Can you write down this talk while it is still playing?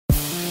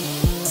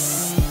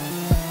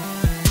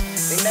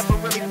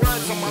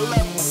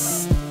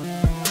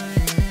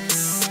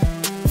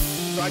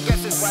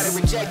guess that's why they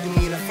rejected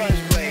me in the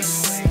first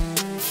place.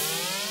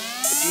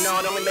 But you know,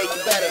 it only make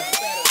you better.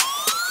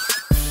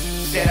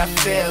 Said I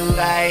feel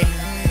like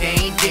they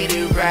ain't did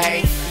it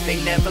right.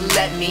 They never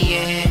let me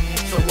in,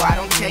 so I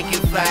don't take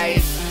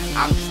advice.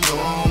 I'm just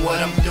doing what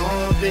I'm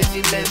doing,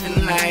 busy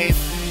living life.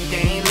 They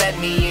ain't let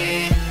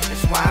me in,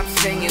 that's why I'm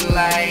singing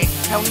like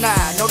hell nah,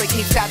 no they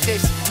can't stop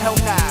this. Hell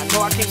nah,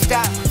 no I can't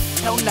stop.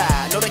 Hell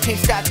nah, no they can't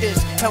stop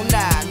this. Hell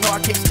nah, no I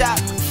can't stop.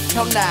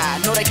 Hell nah,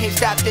 no they can't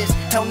stop this.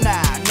 Hell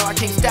nah, no I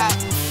can't stop.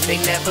 They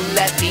never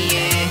let me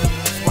in,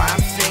 that's why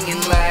I'm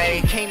singing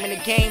like came in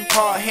the game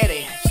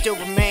hard-headed, still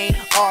remain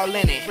all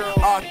in it.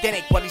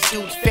 Authentic while these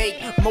dudes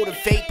fake,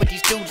 motivate, but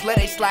these dudes let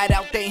they slide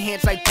out their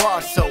hands like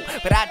bar soap.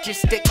 But I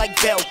just stick like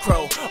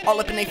Velcro, all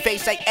up in their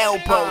face like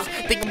elbows.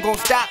 Think I'm gonna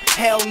stop?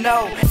 Hell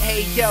no.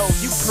 Hey yo,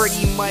 you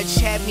pretty much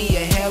had me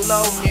a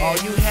hello. All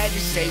you had to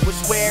say was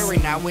where,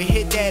 and I would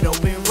hit that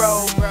open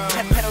road.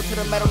 That pedal to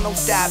the metal, no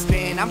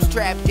stopping. I'm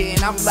strapped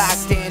in, I'm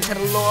locked in. Tell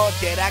the Lord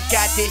that I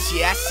got this.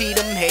 Yeah, I see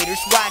them haters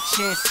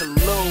watching. Salute.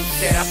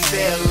 That I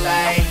feel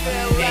like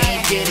they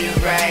ain't did it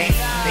right.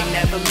 They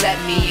never let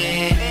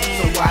me in,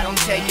 so I don't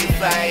take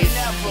advice.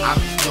 I'm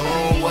just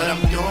doing what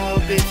I'm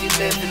doing, busy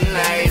living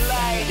life.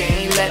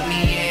 They ain't let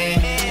me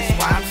in, that's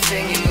why I'm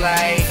singing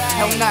like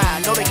hell nah,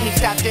 no they can't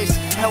stop this.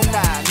 Hell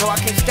nah, no I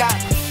can't stop.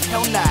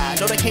 Hell nah,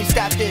 no they can't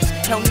stop this.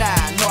 Hell nah,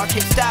 no I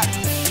can't stop.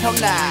 Hell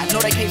nah, no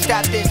they can't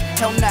stop this.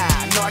 Hell nah,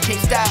 no I can't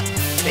stop.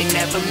 They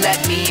never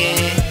let me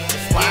in,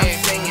 that's why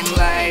I'm singing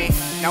like.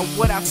 Now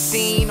what I've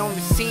seen on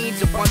the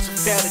scene's a bunch of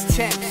failed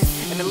attempts,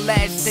 and the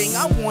last thing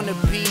I wanna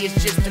be is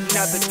just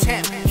another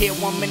attempt. Here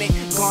 1 minute,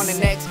 gone the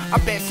next. I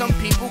bet some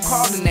people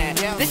calling that.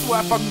 This is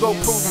where I fucking go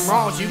prove them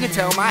wrong, so you can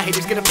tell my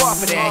haters get up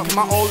off of that. Cause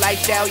my old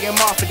lifestyle, yeah,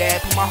 I'm off of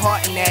that. Put my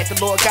heart in that, the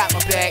Lord got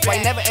my back.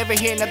 Why never ever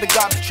hear another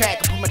garbage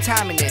track? I put my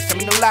time in this, I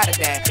mean a lot of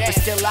that. But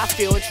still I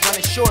feel it's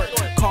running short.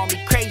 Call me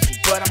crazy,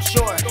 but I'm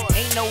sure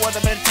ain't no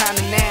other better time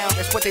than now.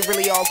 That's what they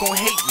really all gon'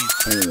 hate me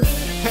for.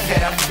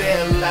 Said I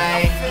feel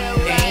like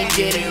they ain't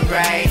did it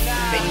right.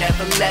 They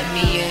never let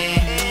me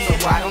in, so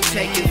I don't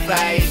take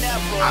advice.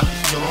 I'm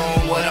just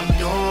doing what I'm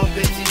doing,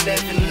 busy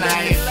living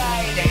life.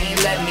 They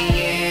ain't let me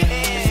in,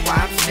 that's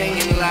why I'm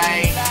singing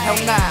like hell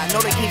nah,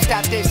 no they can't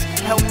stop this.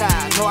 Hell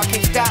nah, no I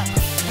can't stop.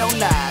 Hell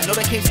nah, no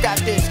they can't stop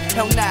this.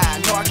 Hell nah,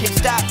 no I can't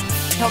stop.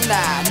 Hell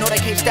nah, no they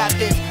can't stop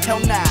this. Hell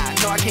nah,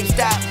 no I can't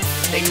stop.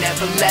 They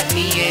never let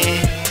me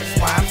in,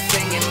 that's why I'm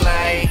singing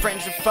like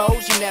friends and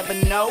foes, you never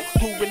know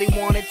who really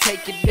wanna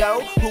take your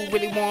dough, who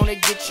really wanna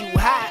get you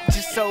hot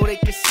just so they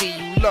can see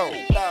you low.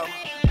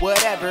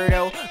 Whatever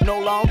though, no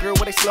longer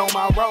will they slow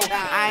my roll.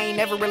 I ain't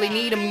never really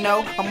need them,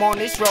 no. I'm on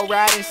this road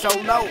riding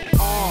solo.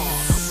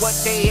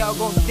 What they all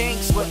gon'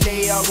 think's what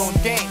they all gon'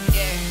 think.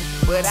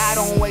 But I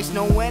don't waste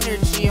no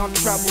energy on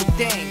trouble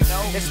things.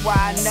 That's why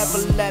I never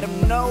let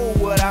them know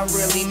what I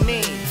really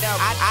mean.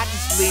 I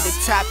just leave the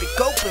topic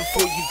open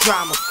for you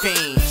drama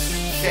fiends.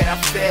 Said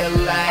I feel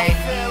like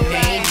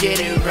they ain't did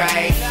it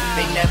right.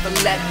 They never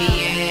let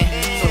me in,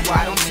 so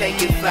I don't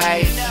take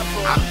advice.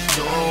 I'm just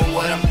doing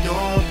what I'm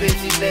doing,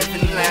 busy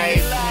living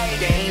life.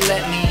 They ain't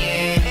let me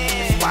in,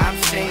 that's why I'm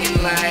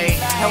singing like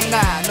hell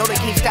nah, no they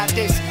can't stop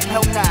this.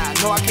 Hell nah,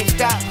 no I can't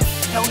stop.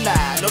 Hell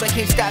nah, no they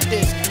can't stop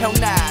this. Hell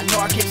nah, no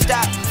I can't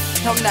stop.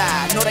 Hell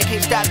nah, no they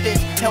can't stop this.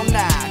 Hell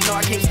nah, no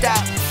I can't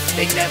stop.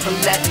 They never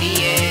let me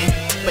in,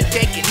 but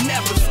they can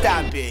never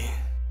stop it.